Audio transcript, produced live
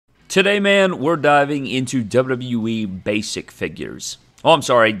Today, man, we're diving into WWE Basic figures. Oh, I'm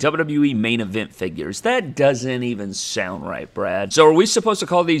sorry, WWE Main Event figures. That doesn't even sound right, Brad. So are we supposed to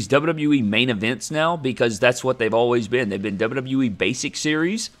call these WWE Main Events now? Because that's what they've always been. They've been WWE Basic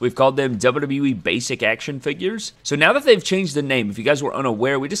Series. We've called them WWE Basic Action Figures. So now that they've changed the name, if you guys were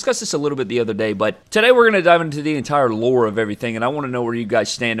unaware, we discussed this a little bit the other day, but today we're going to dive into the entire lore of everything, and I want to know where you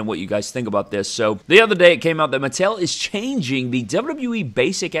guys stand and what you guys think about this. So the other day it came out that Mattel is changing the WWE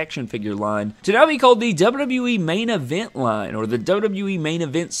Basic Action Figure line to now be called the WWE Main Event line, or the WWE Main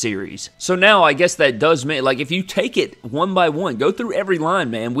Event Series. So now I guess that does mean, like, if you take it one by one, go through every line,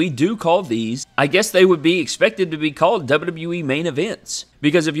 man, we do call these, I guess they would be expected to be called WWE Main Events.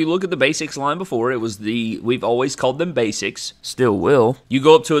 Because if you look at the Basics line before, it was we've always called them Basics, still will. You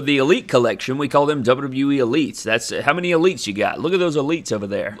go up to the Elite Collection, we call them WWE Elites. That's how many Elites you got. Look at those Elites over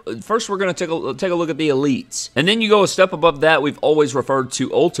there. First, we're going to take a look at the Elites. And then you go a step above that, we've always referred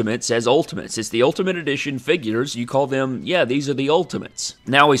to Ultimates as Ultimates. It's the Ultimate Edition figures. You call them, yeah, these are the Ultimates.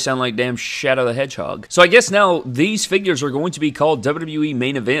 Now we sound like damn Shadow the Hedgehog. So I guess now these figures are going to be called WWE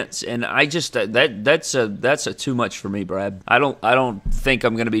Main Events. And I just, that's a too much for me, Brad. I don't think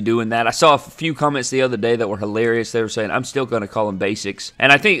I'm going to be doing that. I saw a few comments the other day that were hilarious. They were saying, I'm still going to call them Basics.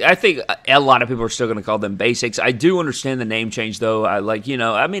 And I think a lot of people are still going to call them Basics. I do understand the name change, though. I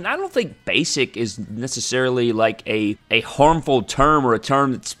don't think Basic is necessarily like a harmful term or a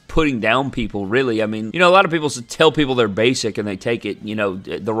term that's putting down people, really. I mean, a lot of people tell people they're basic and they take it,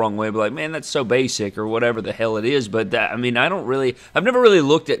 the wrong way. But like, man, that's so basic, or whatever the hell it is. But I've never really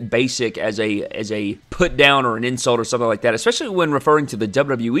looked at basic as a put down or an insult or something like that, especially when referring to the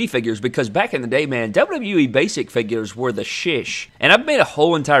WWE figures, because back in the day, man, WWE Basic figures were the shish. And I've made a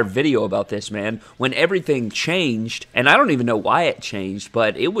whole entire video about this, man, when everything changed, and I don't even know why it changed,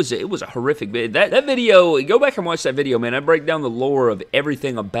 but it was a horrific video. That video, go back and watch that video, man. I break down the lore of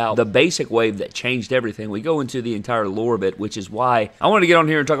everything about the basic wave that changed everything. We go into the entire lore of it, which is why I want to get on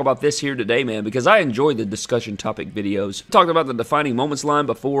here and talk about this here today, man, because I enjoy the discussion topic videos. We talked about the Defining Moments line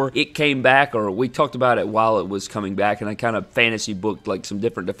before it came back, or we talked about it while it was coming back, and I kind of fantasy booked like some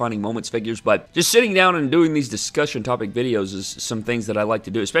different Defining Moments figures, but just sitting down and doing these discussion topic videos is some things that I like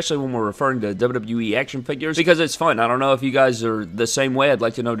to do, especially when we're referring to WWE action figures, because it's fun. I don't know if you guys are the same way. I'd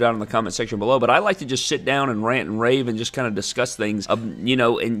like to know down in the comment section below, but I like to just sit down and rant and rave and just kind of discuss things,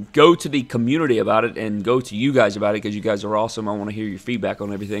 and go to the community about it and go to you guys about it, because you guys are awesome. I want to hear your feedback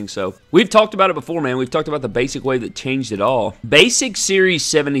on everything. So we've talked about it before, man. We've talked about the basic wave that changed it all. Basic Series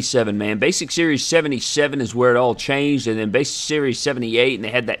 77, man. Basic Series 77 is where it all changed, and then Basic Series 78, and they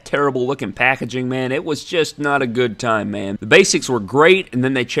had that terrible looking packaging, man. It was just not a good time, man. The basics were great, and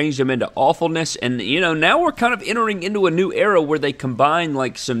then they changed them into awfulness, and now we're kind of entering into a new era where they combine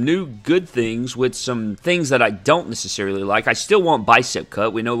like some new good things with some things that I don't necessarily like. I still want bicep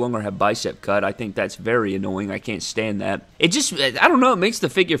cut. We no longer have bicep cut. I think that's very annoying. I can't stand that. It just, I don't know, it makes the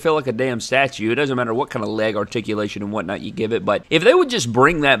figure feel like a damn statue. It doesn't matter what kind of leg articulation and whatnot you give it, but if they would just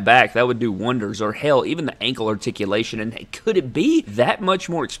bring that back, that would do wonders. Or hell, even the ankle articulation. And could it be that much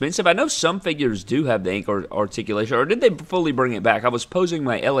more expensive? I know some figures do have the ankle articulation, or did they fully bring it back? I was posing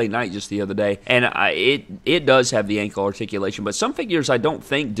my LA Knight just the other day, and it does have the ankle articulation, but some figures I don't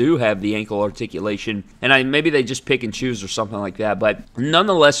think do have the ankle articulation, and maybe they just pick and choose or something like that. But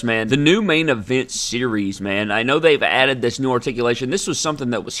nonetheless, man, the new Main Event Series, man, I know they've added this new articulation. This was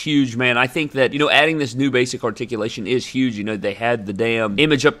something that was huge, man. I think that, adding this new basic articulation is huge. They had the damn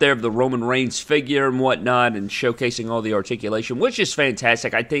image up there of the Roman Reigns figure and whatnot, and showcasing all the articulation, which is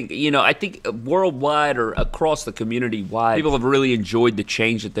fantastic. I think, I think worldwide or across the community wide, people have really enjoyed the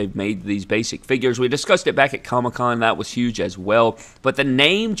change that they've made to these basic figures. We discussed it back at Comic-Con. That was huge as well. But the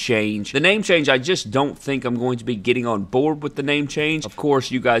name change, I just don't think I'm going to be getting on board with the name change. Of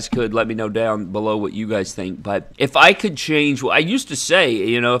course, you guys could let me know down below what you guys think, but if I could change, I used to say,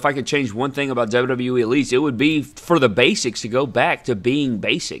 if I could change one thing about WWE Elites, it would be for the basics to go back to being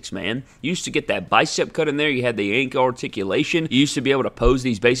basics, man. You used to get that bicep cut in there, you had the ankle articulation, you used to be able to pose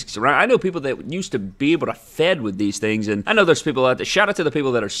these basics around. I know people that used to be able to fed with these things, and I know there's people out there. Shout out to the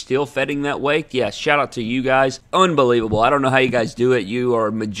people that are still fedding that way. Yeah, shout out to you guys. Unbelievable. I don't know how you guys do it. You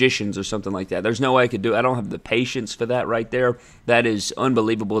are magicians or something like that. There's no way I could do it. I don't have the patience for that right there. That is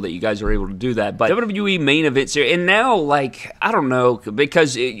unbelievable that you guys are able to do that. But WWE Main Event Series, and now, like, I don't know,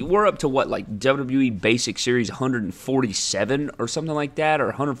 because we're up to what, like WWE Basic Series 147 or something like that, or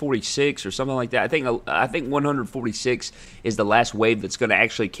 146 or something like that. I think 146 is the last wave that's going to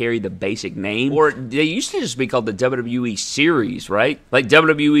actually carry the basic name. Or they used to just be called the WWE Series, right? Like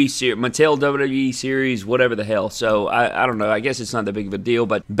WWE Series, Mattel WWE Series, whatever the hell. So I don't know. I guess it's not that big of a deal.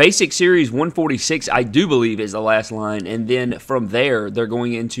 But Basic Series 146, I do believe, is the last line, and then from there, they're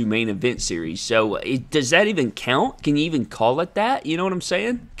going into main event series. So does that even count? Can you even call it that? You know what I'm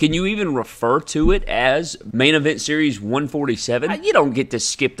saying? Can you even refer to it as main event series 147? You don't get to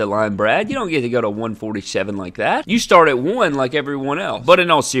skip the line, Brad. You don't get to go to 147 like that. You start at 1 like everyone else. But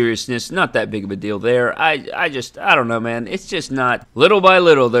in all seriousness, not that big of a deal there. I don't know, man. It's just not. Little by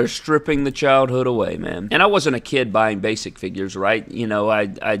little, they're stripping the childhood away, man. And I wasn't a kid buying basic figures, right? You know,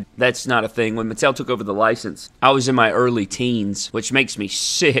 that's not a thing. When Mattel took over the license, I was in my early teens, which makes me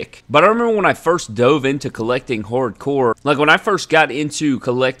sick. But I remember when I first dove into collecting hardcore, like when I first got into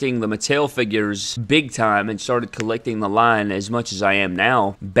collecting the Mattel figures big time and started collecting the line as much as I am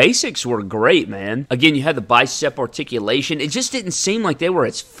now, basics were great, man. Again, you had the bicep articulation. It just didn't seem like they were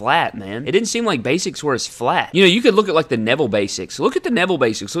as flat, man. It didn't seem like basics were as flat. You know, you could look at like the Neville basics. Look at the Neville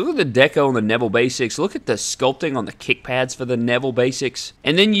basics. Look at the deco on the Neville basics. Look at the sculpting on the kick pads for the Neville basics.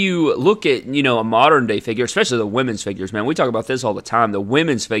 And then you look at, you know, a modern day figure, especially the women's figures, man. We talk about this all the time. The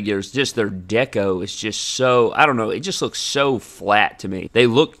women's figures, just their deco is just so, I don't know, it just looks so flat to me. They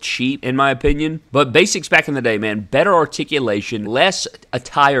look cheap, in my opinion. But basics back in the day, man, better articulation, less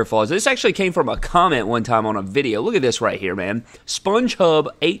attire flaws. This actually came from a comment one time on a video. Look at this right here, man.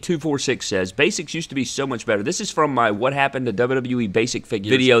 SpongeHub8246 says, basics used to be so much better. This is from my What Happened to WWE Basic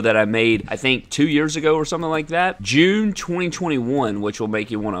Figures video that I made, I think, 2 years ago or something like that. June 2021, which will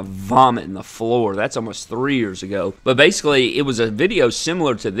make you want to vomit in the floor. That's almost 3 years ago. But basically, it was a video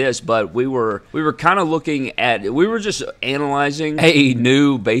similar to this, but we were kind of looking at, we were just analyzing a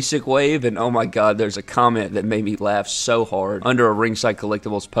new basic wave, and oh my god, there's a comment that made me laugh so hard under a Ringside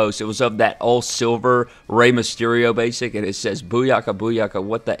Collectibles post. It was of that all silver Rey Mysterio basic, and it says, "Booyaka, booyaka,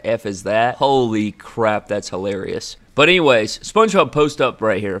 what the F is that?" Holy crap, that's hilarious. But anyways, SpongeBob post up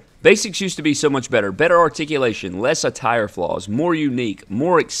right here. Basics used to be so much better. Better articulation, less attire flaws, more unique,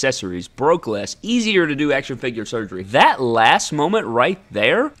 more accessories, broke less, easier to do action figure surgery. That last moment right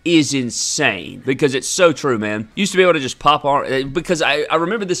there is insane because it's so true, man. Used to be able to just pop on, because I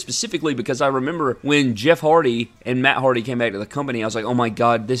remember this specifically because I remember when Jeff Hardy and Matt Hardy came back to the company, I was like, oh my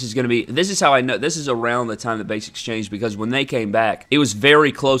god, this is how I know, this is around the time that Basics changed, because when they came back, it was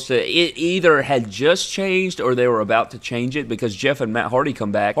very close to, it either had just changed or they were about to change it, because Jeff and Matt Hardy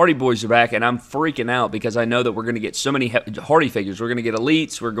come back. Hardy boys are back, and I'm freaking out because I know that we're going to get so many Hardy figures. We're going to get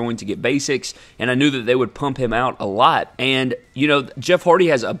Elites, we're going to get Basics, and I knew that they would pump him out a lot. And, you know, Jeff Hardy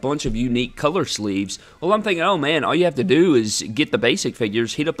has a bunch of unique color sleeves. Well, I'm thinking, oh man, all you have to do is get the Basic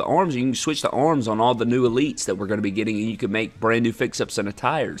figures, heat up the arms, and you can switch the arms on all the new Elites that we're going to be getting, and you can make brand new fix-ups and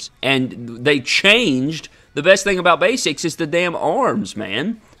attires. And they changed. The best thing about Basics is the damn arms,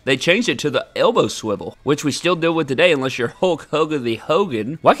 man. They changed it to the elbow swivel, which we still deal with today unless you're Hulk Hogan the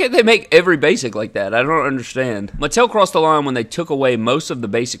Hogan. Why can't they make every basic like that? I don't understand. Mattel crossed the line when they took away most of the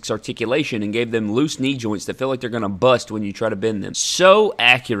Basics articulation and gave them loose knee joints that feel like they're going to bust when you try to bend them. So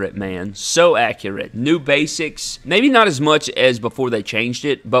accurate, man. So accurate. New Basics, maybe not as much as before they changed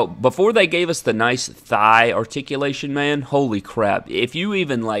it, but before they gave us the nice thigh articulation, man, holy crap. If you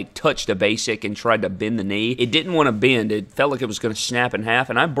even like touched a Basic and tried to bend the knee, it didn't want to bend. It felt like it was going to snap in half,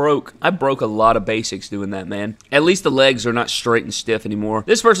 and I broke a lot of Basics doing that, man. At least the legs are not straight and stiff anymore.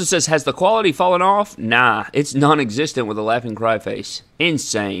 This person says, has the quality fallen off? Nah, it's non-existent with a laughing cry face.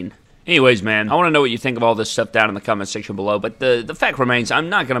 Insane. Anyways, man, I want to know what you think of all this stuff down in the comment section below, but the fact remains, I'm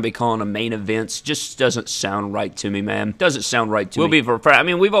not going to be calling them main events. Just doesn't sound right to me, man. Doesn't sound right to me. I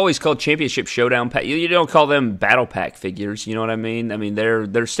mean, we've always called Championship Showdown pack. You don't call them Battle Pack figures, you know what I mean? I mean,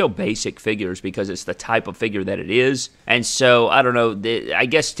 they're still basic figures because it's the type of figure that it is. And so, I don't know, I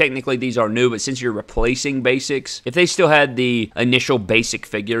guess technically these are new, but since you're replacing Basics, if they still had the initial basic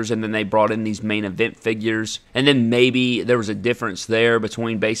figures and then they brought in these main event figures, and then maybe there was a difference there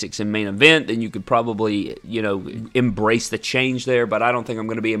between Basics and main event, then you could probably, you know, embrace the change there, but I don't think I'm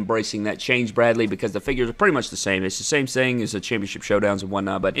going to be embracing that change, Bradley, because the figures are pretty much the same. It's the same thing as the Championship Showdowns and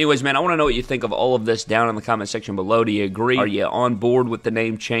whatnot. But anyways, man, I want to know what you think of all of this down in the comment section below. Do you agree? Are you on board with the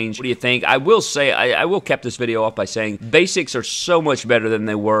name change? What do you think? I will say, I will cap this video off by saying Basics are so much better than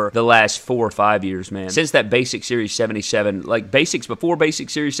they were the last 4 or 5 years, man. Since that Basic Series 77, like Basics before Basic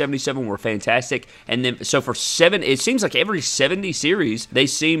Series 77 were fantastic, and then so for it seems like every 70 series, they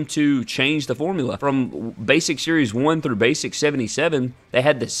seem to change the formula. From Basic Series 1 through Basic 77, they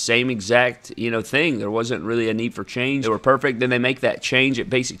had the same exact, you know, thing. There wasn't really a need for change. They were perfect. Then they make that change at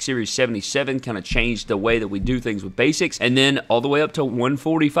Basic Series 77, kind of changed the way that we do things with Basics, and then all the way up to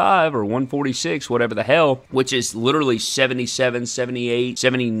 145 or 146, whatever the hell, which is literally 77, 78,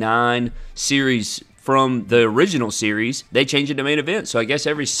 79 series from the original series, they change it to main event. So I guess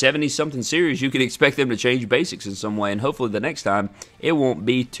every 70-something series, you can expect them to change basics in some way. And hopefully the next time, it won't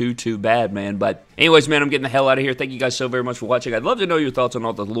be too bad, man. But anyways, man, I'm getting the hell out of here. Thank you guys so very much for watching. I'd love to know your thoughts on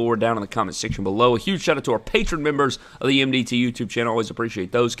all the lore down in the comment section below. A huge shout out to our patron members of the MDT YouTube channel. Always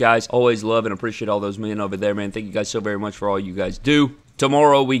appreciate those guys. Always love and appreciate all those men over there, man. Thank you guys so very much for all you guys do.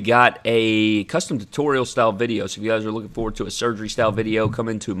 Tomorrow we got a custom tutorial style video, so if you guys are looking forward to a surgery style video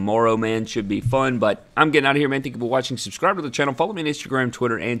coming tomorrow, man, should be fun. But I'm getting out of here, man. Thank you for watching. Subscribe to the channel. Follow me on Instagram,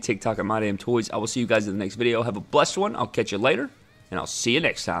 Twitter, and TikTok at MyDamnToys. I will see you guys in the next video. Have a blessed one. I'll catch you later, and I'll see you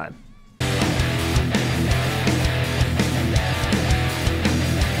next time.